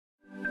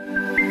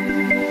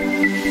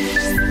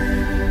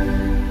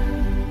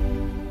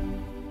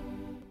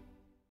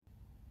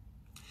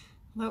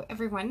Hello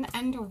everyone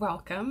and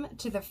welcome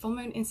to the full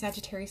moon in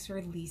Sagittarius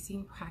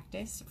releasing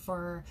practice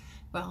for,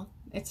 well,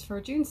 it's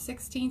for June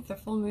 16th. The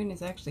full moon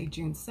is actually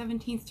June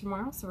 17th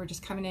tomorrow, so we're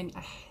just coming in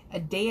a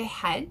day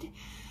ahead.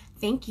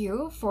 Thank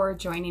you for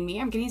joining me.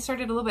 I'm getting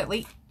started a little bit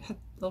late, a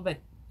little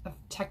bit of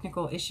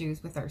technical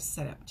issues with our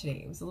setup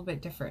today. It was a little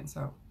bit different,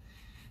 so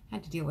I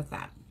had to deal with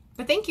that.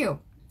 But thank you.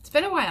 It's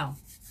been a while,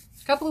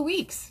 a couple of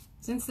weeks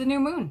since the new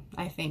moon,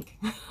 I think.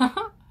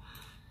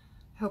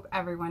 Hope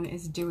everyone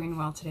is doing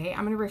well today.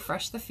 I'm going to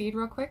refresh the feed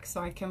real quick so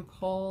I can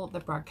pull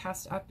the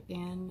broadcast up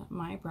in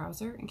my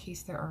browser in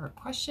case there are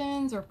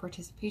questions or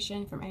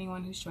participation from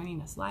anyone who's joining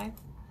us live.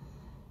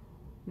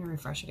 I'm going to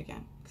refresh it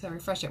again because I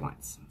refreshed it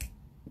once.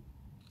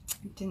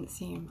 It didn't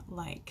seem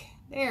like.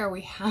 There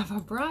we have a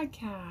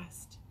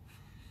broadcast.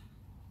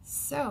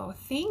 So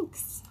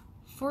thanks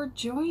for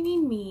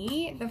joining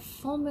me, the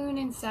full moon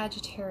in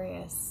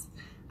Sagittarius.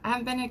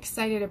 I've been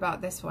excited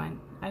about this one.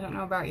 I don't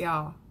know about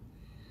y'all.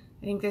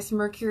 I think this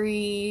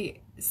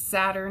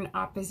Mercury-Saturn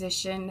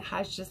opposition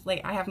has just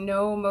like, I have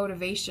no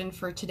motivation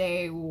for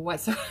today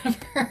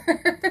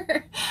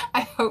whatsoever. I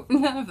hope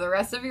none of the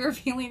rest of you are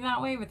feeling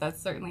that way, but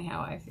that's certainly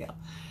how I feel.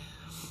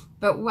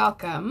 But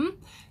welcome.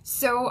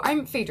 So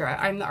I'm Phaedra.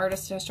 I'm the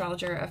artist and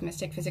astrologer of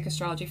Mystick, Physick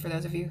Astrology for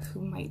those of you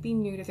who might be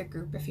new to the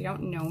group if you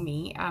don't know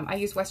me. I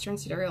use Western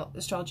Sidereal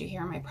Astrology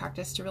here in my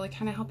practice to really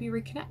kind of help you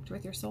reconnect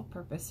with your soul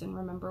purpose and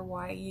remember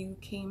why you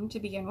came to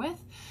begin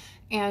with.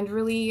 And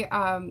really,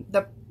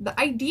 the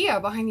idea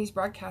behind these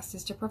broadcasts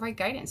is to provide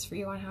guidance for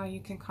you on how you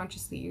can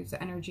consciously use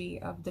the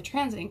energy of the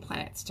transiting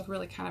planets to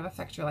really kind of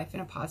affect your life in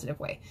a positive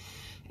way.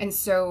 And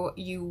so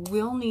you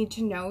will need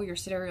to know your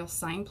sidereal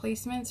sign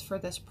placements for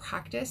this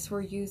practice.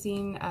 We're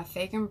using a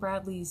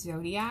Fagan-Bradley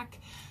Zodiac.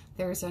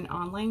 There's an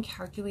online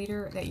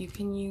calculator that you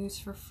can use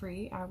for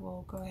free. I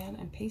will go ahead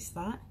and paste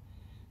that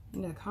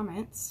into the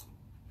comments.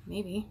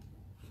 Maybe.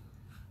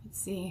 Let's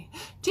see.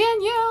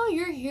 Danielle,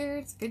 you're here.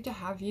 It's good to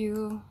have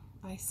you.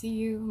 I see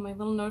you. My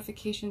little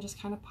notification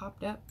just kind of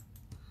popped up.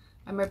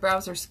 And my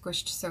browser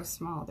squished so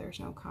small, there's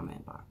no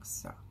comment box.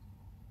 So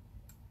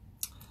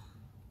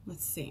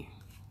let's see.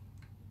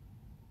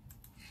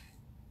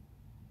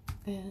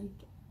 And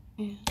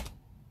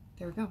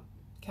there we go.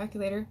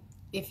 Calculator,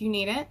 if you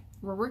need it.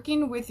 We're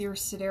working with your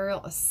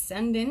sidereal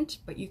ascendant,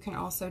 but you can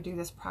also do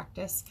this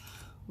practice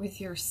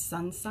with your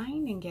sun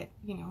sign and get,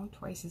 you know,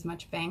 twice as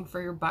much bang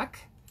for your buck,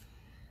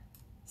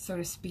 so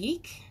to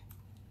speak.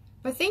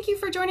 But thank you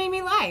for joining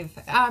me live.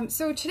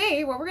 So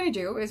today what we're going to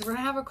do is we're going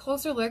to have a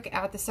closer look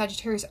at the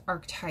Sagittarius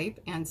archetype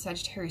and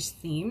Sagittarius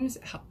themes.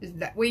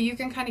 That way you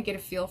can kind of get a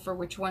feel for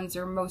which ones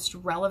are most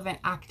relevant,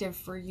 active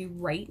for you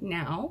right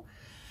now.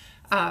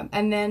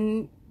 And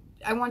then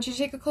I want you to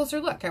take a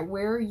closer look at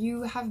where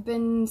you have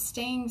been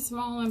staying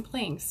small and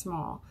playing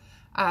small.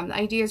 The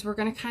idea is we're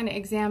going to kind of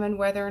examine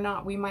whether or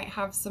not we might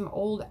have some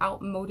old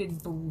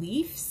outmoded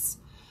beliefs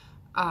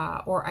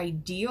or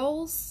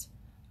ideals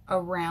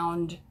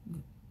around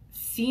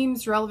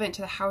themes relevant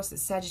to the house that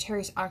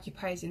Sagittarius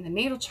occupies in the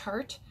natal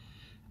chart,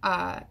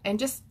 and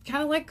just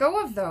kind of let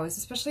go of those,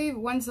 especially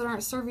ones that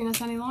aren't serving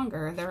us any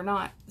longer. They're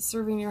not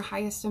serving your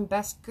highest and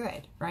best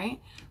good, right?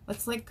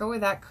 Let's let go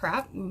of that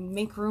crap and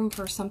make room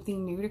for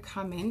something new to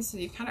come in, so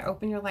you kind of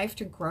open your life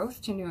to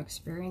growth, to new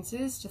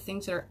experiences, to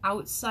things that are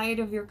outside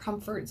of your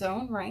comfort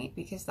zone, right?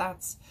 Because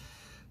that's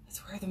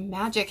where the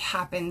magic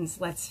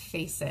happens, let's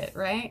face it,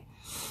 right?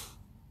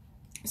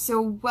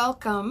 So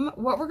welcome.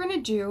 What we're going to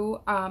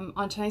do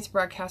on tonight's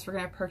broadcast, we're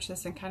going to approach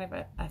this in kind of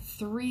a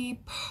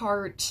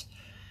three-part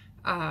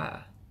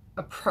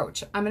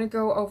approach. I'm going to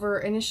go over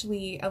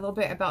initially a little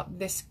bit about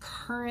this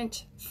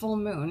current full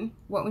moon,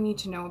 what we need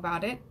to know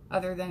about it,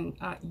 other than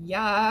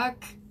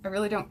yuck, I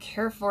really don't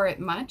care for it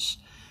much.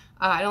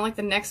 I don't like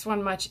the next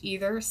one much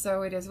either,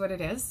 so it is what it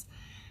is.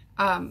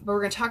 But we're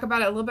going to talk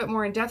about it a little bit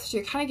more in depth so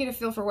you kind of get a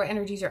feel for what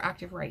energies are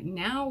active right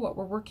now, what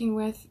we're working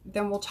with.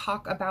 Then we'll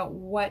talk about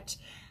what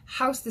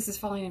house this is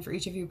falling in for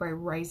each of you by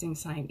rising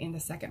sign in the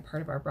second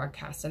part of our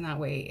broadcast. And that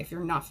way, if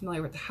you're not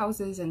familiar with the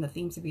houses and the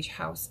themes of each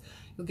house,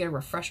 you'll get a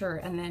refresher.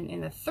 And then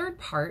in the third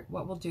part,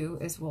 what we'll do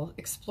is we'll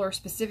explore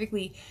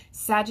specifically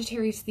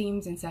Sagittarius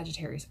themes and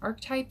Sagittarius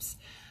archetypes.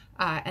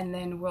 And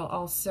then we'll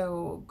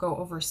also go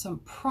over some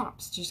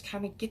prompts to just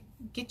kind of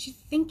get you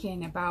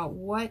thinking about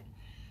what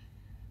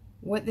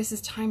this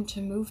is time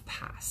to move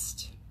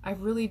past. I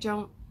really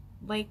don't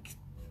like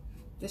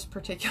this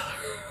particular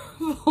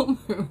full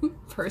moon,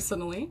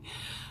 personally.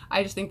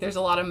 I just think there's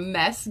a lot of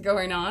mess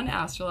going on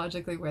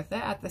astrologically with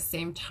it at the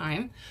same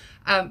time.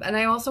 And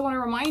I also want to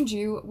remind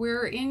you,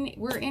 we're in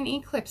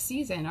eclipse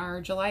season.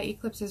 Our July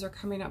eclipses are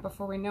coming up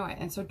before we know it.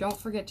 And so don't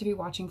forget to be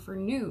watching for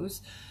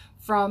news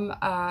from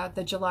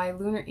the July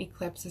lunar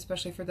eclipse,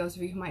 especially for those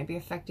of you who might be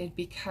affected,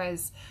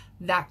 because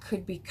that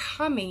could be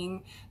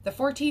coming. The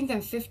 14th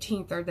and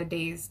 15th are the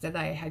days that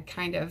I had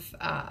kind of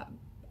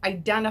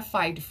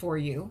identified for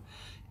you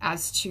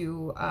as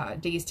to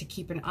days to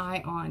keep an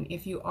eye on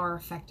if you are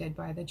affected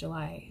by the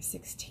July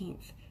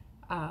 16th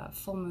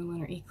full moon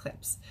lunar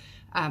eclipse.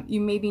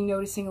 You may be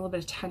noticing a little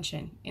bit of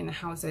tension in the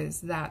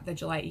houses that the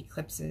July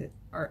eclipses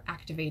are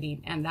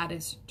activating, and that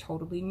is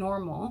totally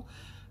normal.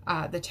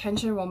 The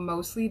tension will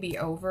mostly be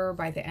over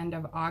by the end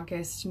of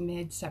August,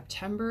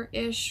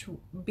 mid-September-ish,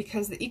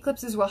 because the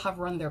eclipses will have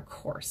run their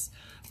course.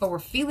 But we're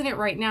feeling it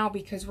right now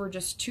because we're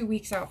just 2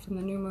 weeks out from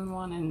the new moon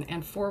one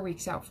and 4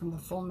 weeks out from the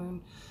full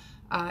moon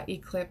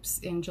eclipse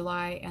in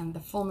July, and the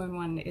full moon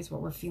one is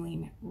what we're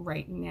feeling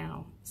right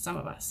now, some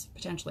of us,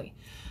 potentially.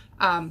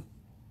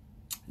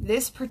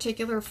 This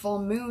particular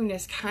full moon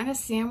is kind of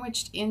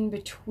sandwiched in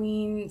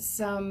between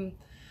some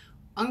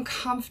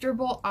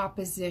uncomfortable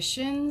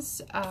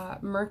oppositions.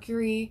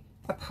 Mercury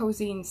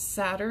opposing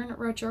Saturn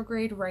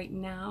retrograde right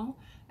now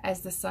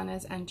as the sun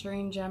is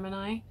entering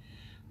Gemini.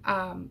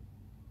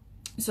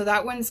 So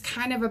that one's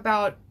kind of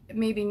about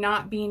maybe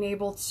not being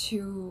able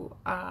to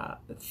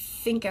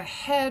think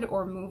ahead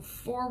or move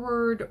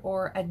forward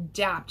or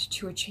adapt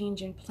to a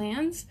change in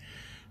plans.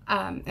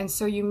 And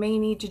so you may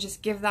need to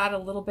just give that a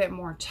little bit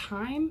more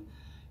time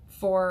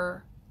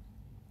for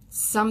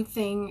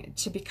something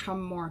to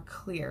become more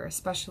clear,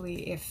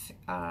 especially if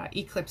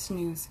eclipse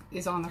news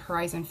is on the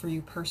horizon for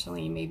you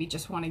personally. You maybe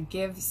just want to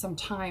give some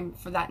time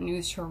for that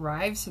news to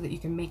arrive so that you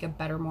can make a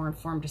better, more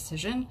informed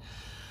decision.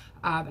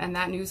 And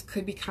that news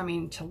could be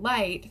coming to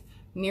light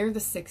near the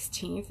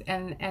 16th,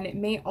 and it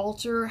may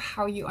alter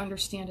how you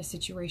understand a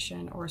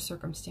situation or a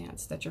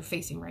circumstance that you're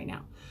facing right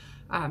now.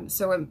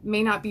 So it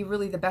may not be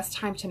really the best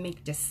time to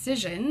make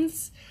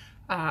decisions.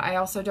 I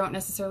also don't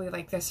necessarily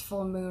like this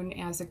full moon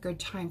as a good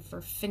time for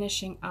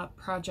finishing up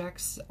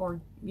projects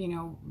or, you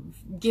know,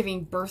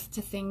 giving birth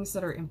to things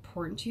that are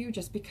important to you,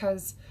 just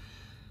because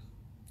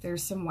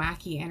there's some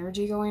wacky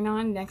energy going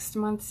on. Next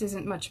month's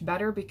isn't much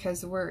better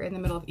because we're in the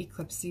middle of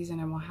eclipse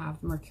season and we'll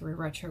have Mercury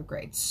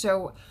retrograde.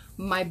 So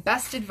my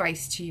best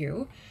advice to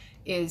you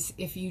is,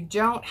 if you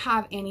don't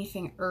have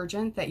anything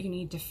urgent that you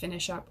need to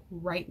finish up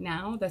right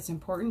now that's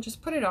important,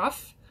 just put it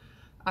off.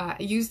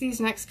 Use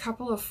these next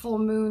couple of full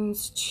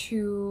moons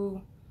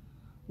to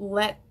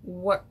let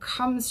what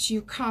comes to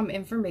you come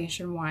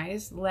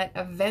information-wise. Let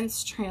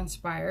events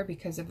transpire,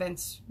 because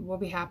events will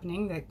be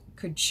happening that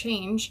could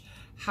change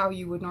how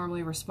you would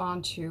normally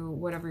respond to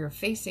whatever you're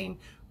facing.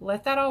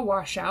 Let that all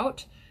wash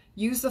out.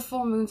 Use the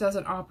full moons as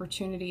an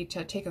opportunity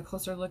to take a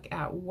closer look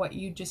at what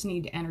you just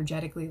need to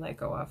energetically let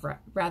go of,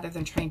 rather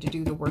than trying to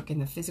do the work in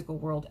the physical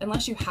world,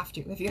 unless you have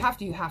to. If you have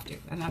to, you have to,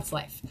 and that's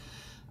life.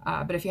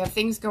 But if you have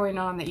things going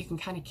on that you can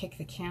kind of kick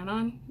the can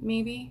on,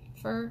 maybe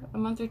for a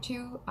month or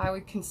two, I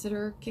would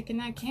consider kicking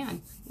that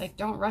can. Like,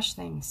 don't rush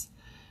things,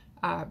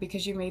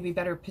 because you may be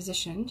better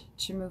positioned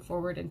to move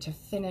forward and to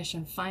finish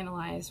and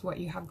finalize what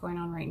you have going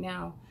on right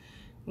now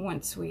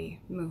once we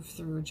move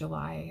through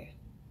July.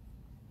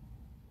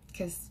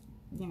 Because,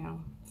 you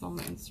know, full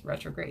moons,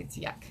 retrogrades,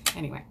 yuck.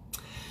 Anyway.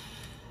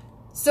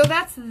 So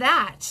that's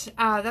that.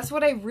 That's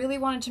what I really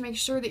wanted to make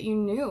sure that you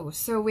knew.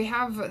 So we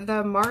have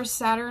the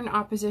Mars-Saturn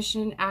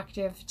opposition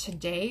active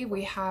today.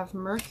 We have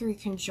Mercury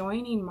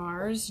conjoining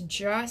Mars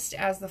just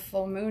as the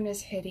full moon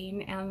is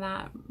hitting, and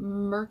that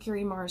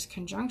Mercury-Mars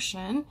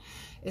conjunction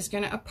is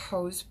going to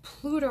oppose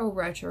Pluto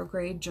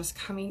retrograde just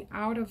coming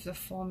out of the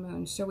full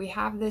moon. So we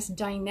have this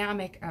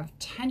dynamic of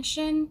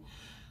tension,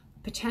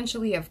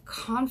 potentially of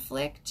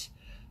conflict,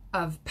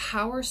 of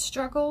power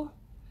struggle,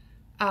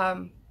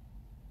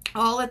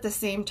 all at the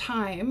same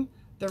time.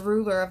 The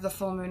ruler of the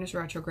full moon is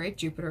retrograde,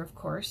 Jupiter, of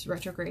course,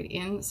 retrograde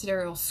in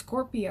sidereal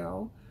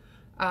Scorpio,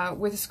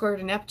 with a square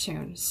to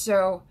Neptune.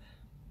 So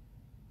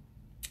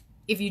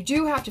if you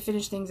do have to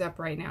finish things up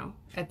right now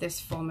at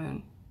this full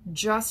moon,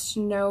 just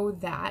know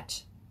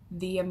that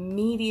the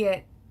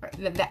immediate,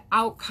 the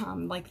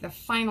outcome, like the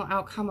final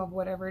outcome of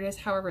whatever it is,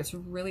 however it's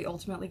really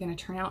ultimately going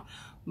to turn out,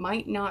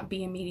 might not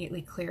be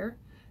immediately clear,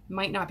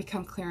 might not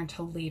become clear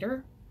until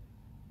later.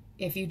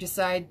 If you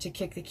decide to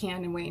kick the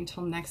can and wait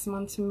until next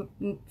month's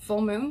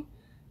full moon,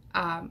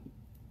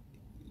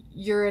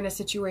 you're in a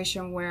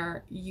situation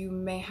where you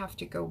may have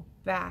to go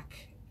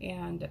back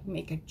and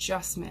make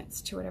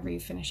adjustments to whatever you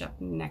finish up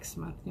next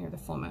month near the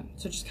full moon.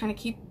 So just kind of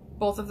keep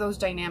both of those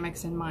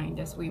dynamics in mind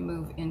as we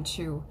move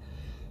into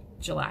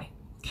July,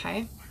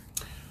 okay?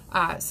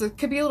 So it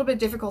could be a little bit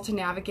difficult to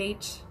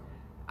navigate.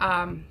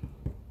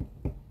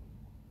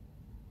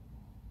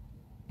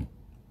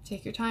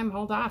 Take your time,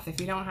 hold off.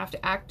 If you don't have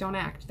to act, don't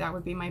act. That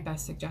would be my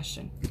best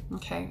suggestion,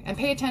 okay? And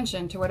pay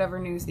attention to whatever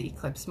news the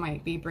eclipse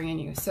might be bringing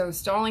you. So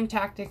stalling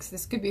tactics,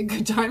 this could be a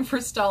good time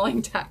for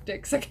stalling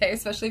tactics, okay?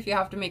 Especially if you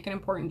have to make an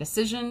important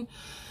decision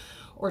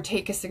or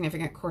take a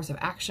significant course of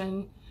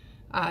action.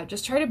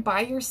 Just try to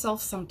buy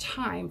yourself some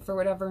time for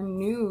whatever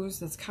news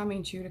that's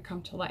coming to you to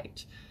come to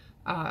light.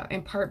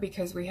 In part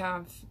because we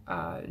have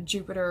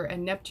Jupiter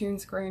and Neptune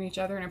squaring each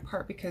other, and in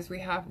part because we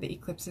have the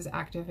eclipses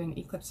active, and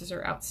eclipses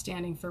are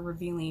outstanding for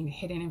revealing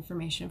hidden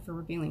information, for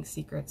revealing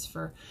secrets,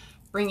 for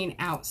bringing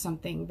out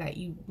something that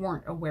you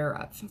weren't aware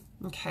of,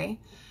 okay?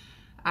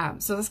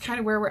 So that's kind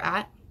of where we're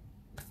at.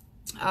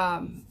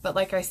 But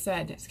like I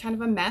said, it's kind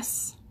of a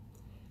mess.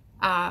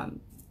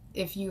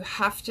 If you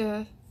have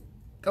to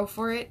go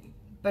for it,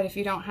 but if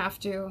you don't have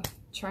to,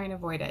 try and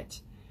avoid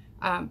it.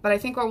 But I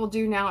think what we'll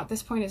do now at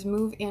this point is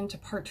move into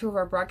part 2 of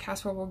our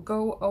broadcast, where we'll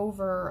go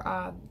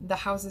over the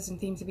houses and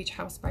themes of each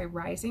house by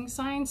rising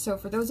sign. So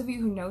for those of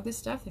you who know this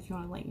stuff, if you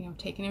want to, like,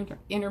 take an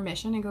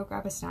intermission and go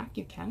grab a snack,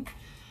 you can.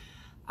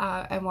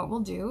 And what we'll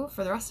do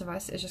for the rest of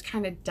us is just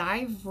kind of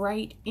dive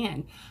right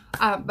in.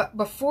 But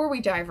before we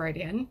dive right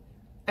in,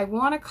 I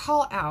want to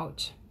call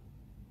out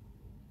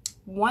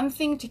one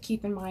thing to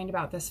keep in mind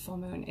about this full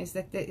moon is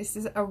that this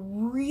is a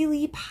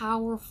really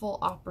powerful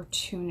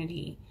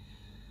opportunity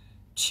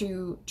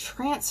to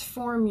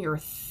transform your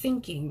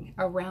thinking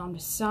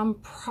around some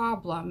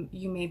problem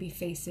you may be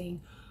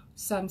facing,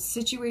 some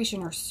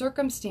situation or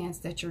circumstance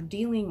that you're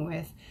dealing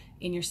with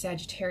in your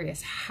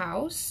Sagittarius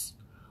house,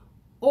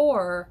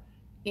 or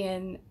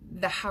in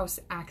the house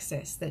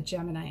axis that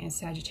Gemini and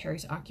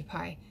Sagittarius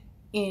occupy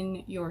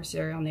in your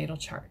sidereal natal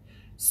chart.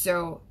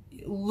 So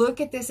look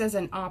at this as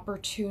an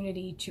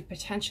opportunity to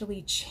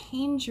potentially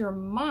change your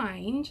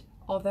mind,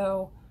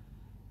 although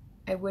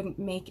I wouldn't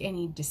make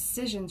any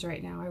decisions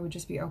right now. I would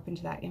just be open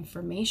to that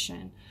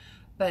information.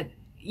 But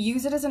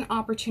use it as an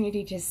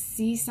opportunity to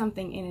see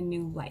something in a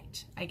new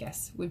light, I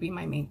guess, would be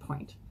my main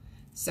point.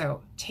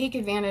 So take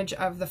advantage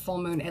of the full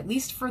moon, at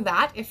least for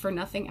that, if for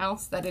nothing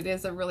else, that it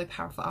is a really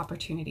powerful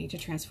opportunity to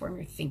transform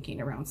your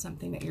thinking around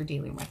something that you're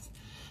dealing with,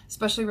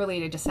 especially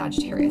related to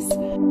Sagittarius.